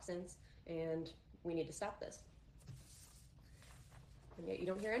with toxins, and we need to stop this. And yet you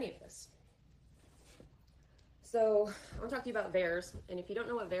don't hear any of this. So I want to talk to you about VAERS, and if you don't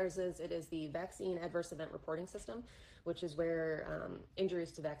know what VAERS is, it is the Vaccine Adverse Event Reporting System, which is where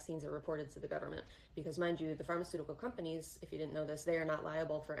injuries to vaccines are reported to the government. Because mind you, the pharmaceutical companies, if you didn't know this, they are not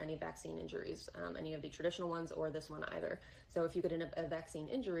liable for any vaccine injuries, any of the traditional ones or this one either. So if you get a vaccine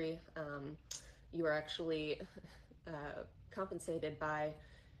injury, you are actually compensated by,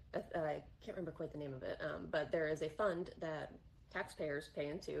 I can't remember quite the name of it, but there is a fund that taxpayers pay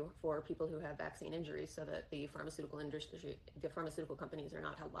into for people who have vaccine injuries so that the pharmaceutical companies are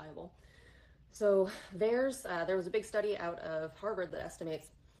not held liable. So VAERS, there was a big study out of Harvard that estimates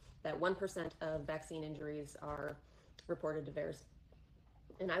that 1% of vaccine injuries are reported to VAERS.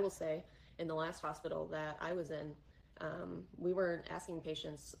 And I will say, in the last hospital that I was in, we weren't asking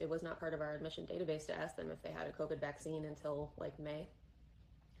patients, it was not part of our admission database to ask them if they had a COVID vaccine until like May.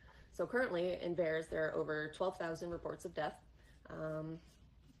 So currently in VAERS, there are over 12,000 reports of death.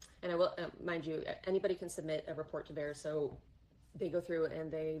 And I will, mind you, anybody can submit a report to VAERS, so they go through and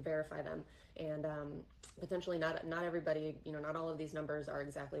they verify them. And potentially not everybody, not all of these numbers are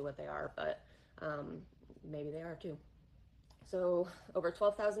exactly what they are, but maybe they are too. So over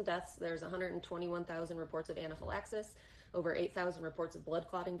 12,000 deaths, there's 121,000 reports of anaphylaxis, over 8,000 reports of blood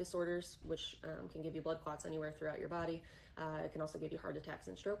clotting disorders, which can give you blood clots anywhere throughout your body. It can also give you heart attacks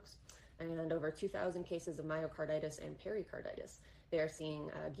and strokes. And over 2,000 cases of myocarditis and pericarditis. They are seeing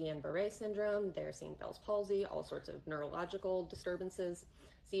Guillain-Barré syndrome, they're seeing Bell's palsy, all sorts of neurological disturbances,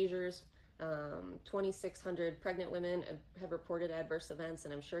 seizures. 2,600 pregnant women have reported adverse events,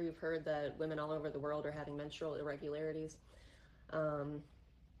 and I'm sure you've heard that women all over the world are having menstrual irregularities.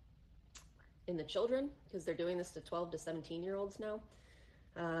 In the children, because they're doing this to 12 to 17-year-olds now,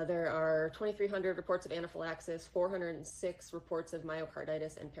 there are 2,300 reports of anaphylaxis, 406 reports of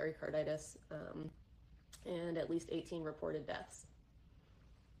myocarditis and pericarditis, and at least 18 reported deaths.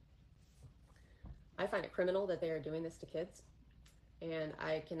 I find it criminal that they are doing this to kids, and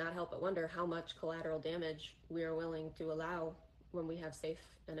I cannot help but wonder how much collateral damage we are willing to allow when we have safe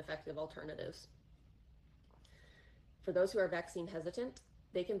and effective alternatives. For those who are vaccine hesitant,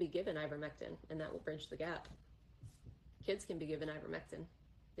 they can be given ivermectin, and that will bridge the gap. Kids can be given ivermectin.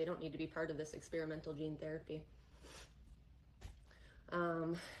 They don't need to be part of this experimental gene therapy.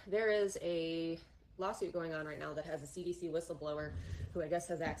 There is a lawsuit going on right now that has a CDC whistleblower who I guess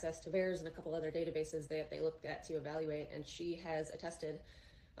has access to VAERS and a couple other databases that they looked at to evaluate, and she has attested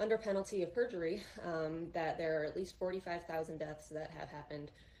under penalty of perjury that there are at least 45,000 deaths that have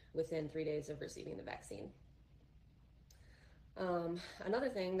happened within 3 days of receiving the vaccine. Another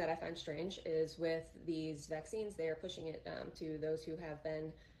thing that I find strange is with these vaccines, they are pushing it to those who have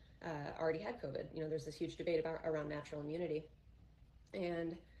been already had COVID. There's this huge debate around natural immunity.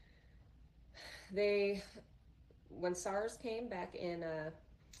 And when SARS came back in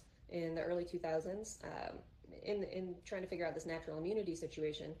the early 2000s, in trying to figure out this natural immunity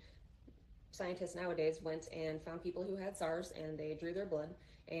situation, scientists nowadays went and found people who had SARS, and they drew their blood,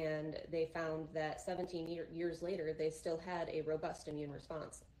 and they found that 17 years later, they still had a robust immune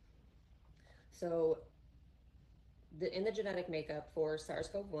response. So in the genetic makeup for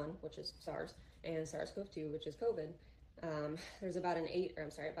SARS-CoV-1, which is SARS, and SARS-CoV-2, which is COVID, there's about a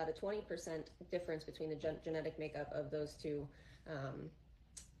 20% difference between the genetic makeup of those two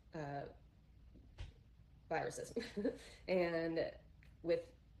viruses. And with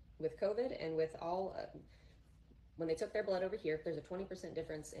COVID and with all, when they took their blood over here, there's a 20%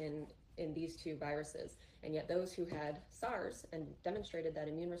 difference in these two viruses. And yet those who had SARS and demonstrated that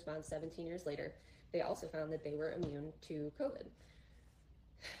immune response 17 years later, they also found that they were immune to COVID.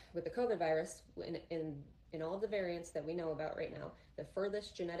 With the COVID virus, in all of the variants that we know about right now, the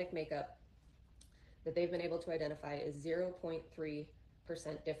furthest genetic makeup that they've been able to identify is 0.3%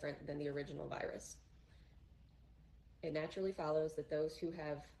 different than the original virus. It naturally follows that those who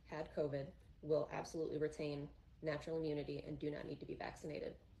have had COVID will absolutely retain natural immunity and do not need to be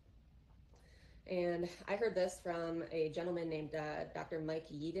vaccinated. And I heard this from a gentleman named Dr. Mike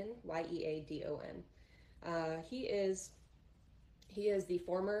Yeadon, Y-E-A-D-O-N. He is the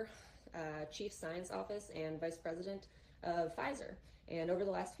former Chief Science Office and Vice President of Pfizer. And over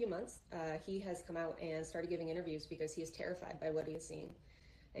the last few months, he has come out and started giving interviews because he is terrified by what he is seeing.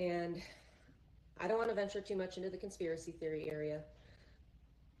 And I don't want to venture too much into the conspiracy theory area.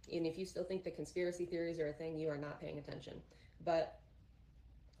 And if you still think that conspiracy theories are a thing, you are not paying attention. But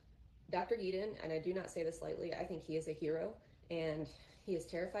Dr. Yeadon, and I do not say this lightly, I think he is a hero, and he is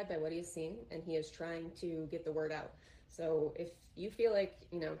terrified by what he is seeing, and he is trying to get the word out. So if you feel like,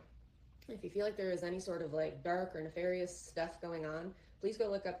 if you feel like there is any sort of like dark or nefarious stuff going on, please go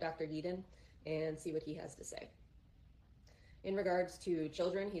look up Dr. Yeadon and see what he has to say. In regards to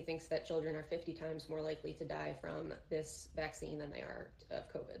children, he thinks that children are 50 times more likely to die from this vaccine than they are of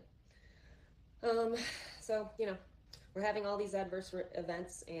COVID. So, we're having all these adverse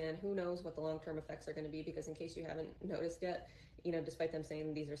events, and who knows what the long-term effects are going to be, because in case you haven't noticed yet, despite them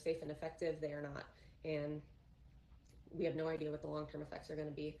saying these are safe and effective, they are not. And we have no idea what the long-term effects are going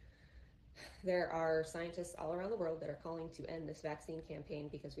to be. There are scientists all around the world that are calling to end this vaccine campaign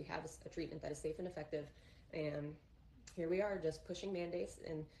because we have a treatment that is safe and effective, and here we are just pushing mandates.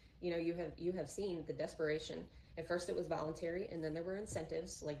 And you have seen the desperation. At first it was voluntary, and then there were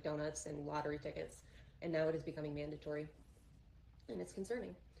incentives like donuts and lottery tickets, and now it is becoming mandatory, and it's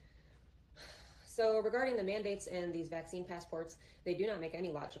concerning. So regarding the mandates and these vaccine passports, they do not make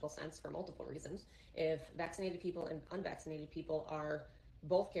any logical sense for multiple reasons. If vaccinated people and unvaccinated people are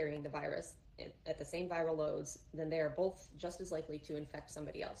both carrying the virus at the same viral loads, then they are both just as likely to infect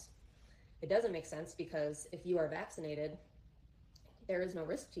somebody else. It doesn't make sense because if you are vaccinated, there is no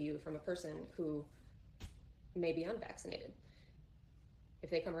risk to you from a person who may be unvaccinated. If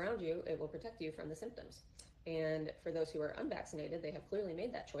they come around you, it will protect you from the symptoms. And for those who are unvaccinated, they have clearly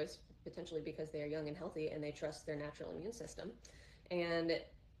made that choice, potentially because they are young and healthy and they trust their natural immune system. And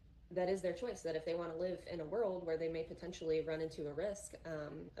that is their choice, that if they want to live in a world where they may potentially run into a risk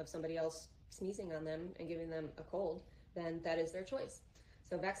of somebody else sneezing on them and giving them a cold, then that is their choice.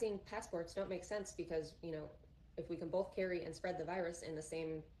 So vaccine passports don't make sense because, if we can both carry and spread the virus in the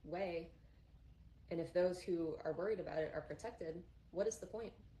same way, and if those who are worried about it are protected, what is the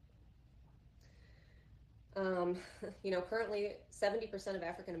point? Currently 70% of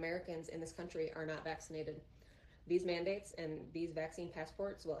African Americans in this country are not vaccinated. These mandates and these vaccine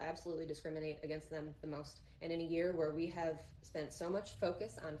passports will absolutely discriminate against them the most. And in a year where we have spent so much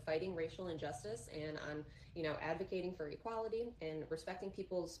focus on fighting racial injustice and on, advocating for equality and respecting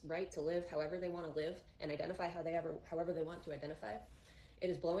people's right to live however they want to live and identify however they want to identify, it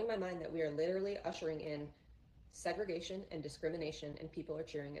is blowing my mind that we are literally ushering in segregation and discrimination, and people are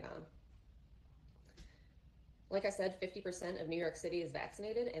cheering it on. Like I said, 50% of New York City is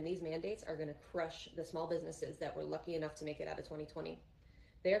vaccinated, and these mandates are going to crush the small businesses that were lucky enough to make it out of 2020.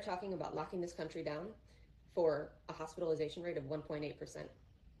 They are talking about locking this country down for a hospitalization rate of 1.8%.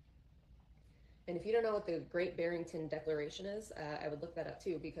 And if you don't know what the Great Barrington Declaration is, I would look that up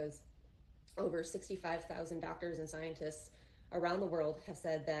too, because over 65,000 doctors and scientists around the world have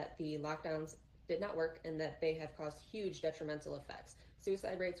said that the lockdowns did not work and that they have caused huge detrimental effects.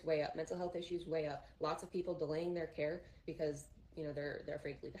 Suicide rates way up, mental health issues way up, lots of people delaying their care because they're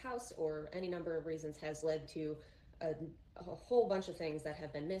afraid to leave the house, or any number of reasons has led to a whole bunch of things that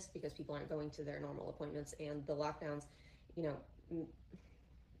have been missed because people aren't going to their normal appointments. And the lockdowns,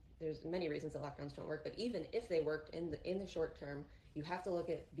 there's many reasons that lockdowns don't work, but even if they worked in the short term, you have to look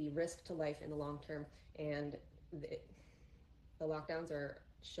at the risk to life in the long term, and the lockdowns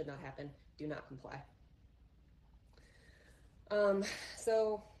should not happen. Do not comply.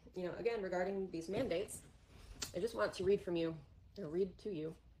 So again, regarding these mandates, I just want to read to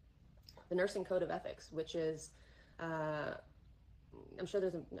you the Nursing Code of Ethics, which is, I'm sure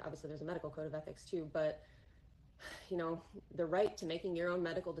obviously there's a medical code of ethics too, but the right to making your own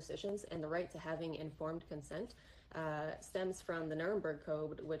medical decisions and the right to having informed consent stems from the Nuremberg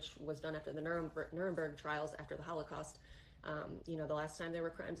Code, which was done after the Nuremberg trials after the Holocaust, the last time there were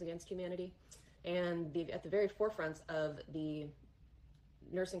crimes against humanity. And at the very forefront of the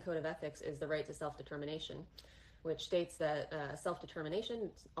Nursing Code of Ethics is the right to self-determination, which states that self-determination,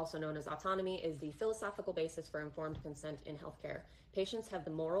 also known as autonomy, is the philosophical basis for informed consent in healthcare. Patients have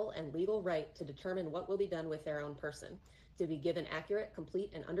the moral and legal right to determine what will be done with their own person, to be given accurate,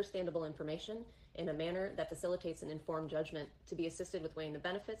 complete, and understandable information in a manner that facilitates an informed judgment, to be assisted with weighing the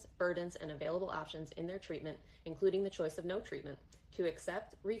benefits, burdens, and available options in their treatment, including the choice of no treatment, to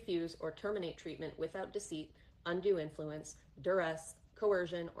accept, refuse, or terminate treatment without deceit, undue influence, duress,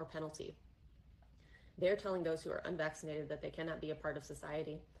 coercion, or penalty. They're telling those who are unvaccinated that they cannot be a part of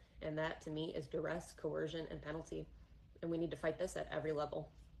society. And that, to me, is duress, coercion, and penalty. And we need to fight this at every level.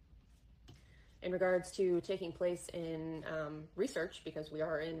 In regards to taking place in research, because we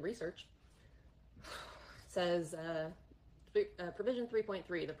are in research, it says, Provision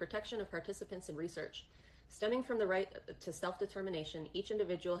 3.3, the protection of participants in research. Stemming from the right to self-determination, each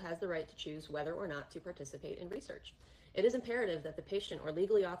individual has the right to choose whether or not to participate in research. It is imperative that the patient or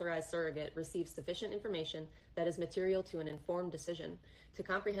legally authorized surrogate receive sufficient information that is material to an informed decision, to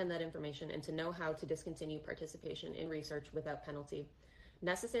comprehend that information and to know how to discontinue participation in research without penalty.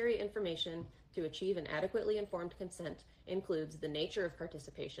 Necessary information to achieve an adequately informed consent includes the nature of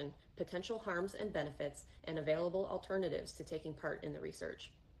participation, potential harms and benefits, and available alternatives to taking part in the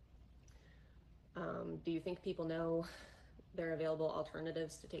research. Do you think people know there are available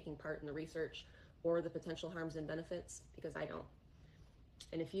alternatives to taking part in the research or the potential harms and benefits? Because I don't.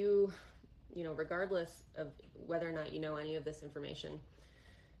 And if you, regardless of whether or not you know any of this information,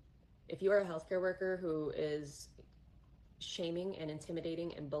 if you are a healthcare worker who is shaming and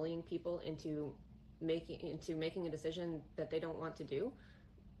intimidating and bullying people into making a decision that they don't want to do,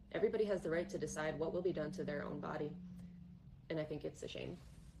 everybody has the right to decide what will be done to their own body. And I think it's a shame.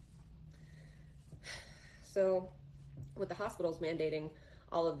 So with the hospitals mandating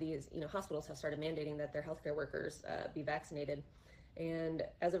all of these, hospitals have started mandating that their healthcare workers be vaccinated. And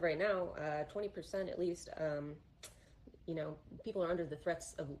as of right now, 20% at least, people are under the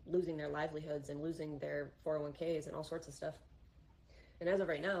threats of losing their livelihoods and losing their 401ks and all sorts of stuff. And as of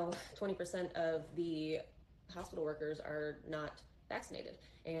right now, 20% of the hospital workers are not vaccinated.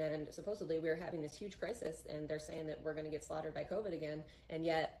 And supposedly we're having this huge crisis, and they're saying that we're going to get slaughtered by COVID again. And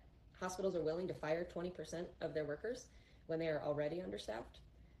yet hospitals are willing to fire 20% of their workers when they are already understaffed.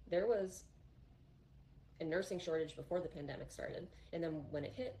 There was a nursing shortage before the pandemic started. And then when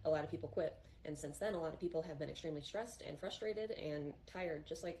it hit, a lot of people quit. And since then, a lot of people have been extremely stressed and frustrated and tired,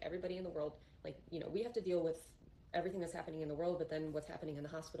 just like everybody in the world. We have to deal with everything that's happening in the world, but then what's happening in the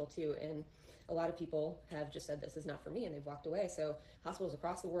hospital too. And a lot of people have just said, this is not for me, and they've walked away. So hospitals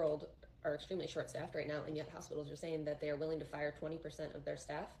across the world are extremely short-staffed right now, and yet hospitals are saying that they are willing to fire 20% of their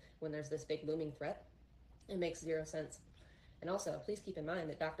staff when there's this big looming threat. It makes zero sense. And also, please keep in mind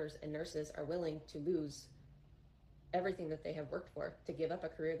that doctors and nurses are willing to lose everything that they have worked for, to give up a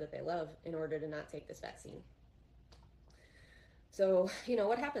career that they love in order to not take this vaccine. So,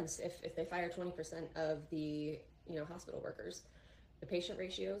 what happens if they fire 20% of the, hospital workers? The patient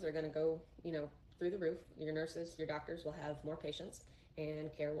ratios are going to go, through the roof. Your nurses, your doctors will have more patients,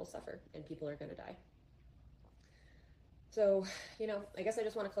 and care will suffer, and people are going to die. So, I guess I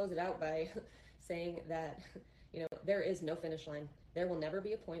just want to close it out by saying that, there is no finish line. There will never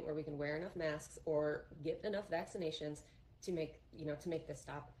be a point where we can wear enough masks or get enough vaccinations to make this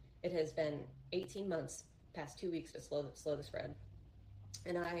stop. It has been 18 months, past 2 weeks, to slow the spread.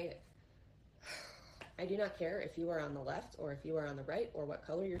 And I do not care if you are on the left or if you are on the right or what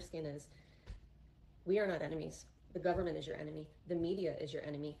color your skin is. We are not enemies. The government is your enemy. The media is your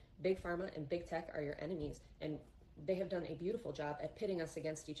enemy. Big pharma and big tech are your enemies. And they have done a beautiful job at pitting us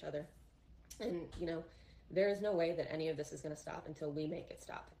against each other. And, there is no way that any of this is going to stop until we make it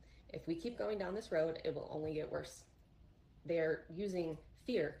stop. If we keep going down this road, it will only get worse. They're using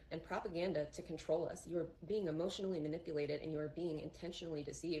fear and propaganda to control us. You are being emotionally manipulated, and you are being intentionally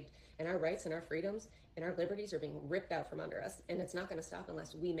deceived. And our rights and our freedoms and our liberties are being ripped out from under us. And it's not going to stop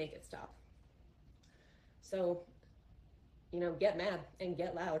unless we make it stop. So, get mad and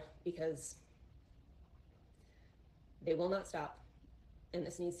get loud, because they will not stop. And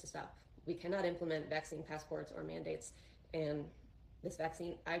this needs to stop. We cannot implement vaccine passports or mandates. And this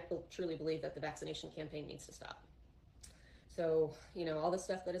vaccine, I truly believe that the vaccination campaign needs to stop. So, you know, all the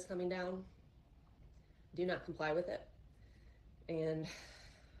stuff that is coming down, do not comply with it. And,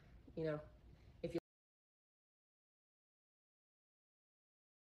 you know,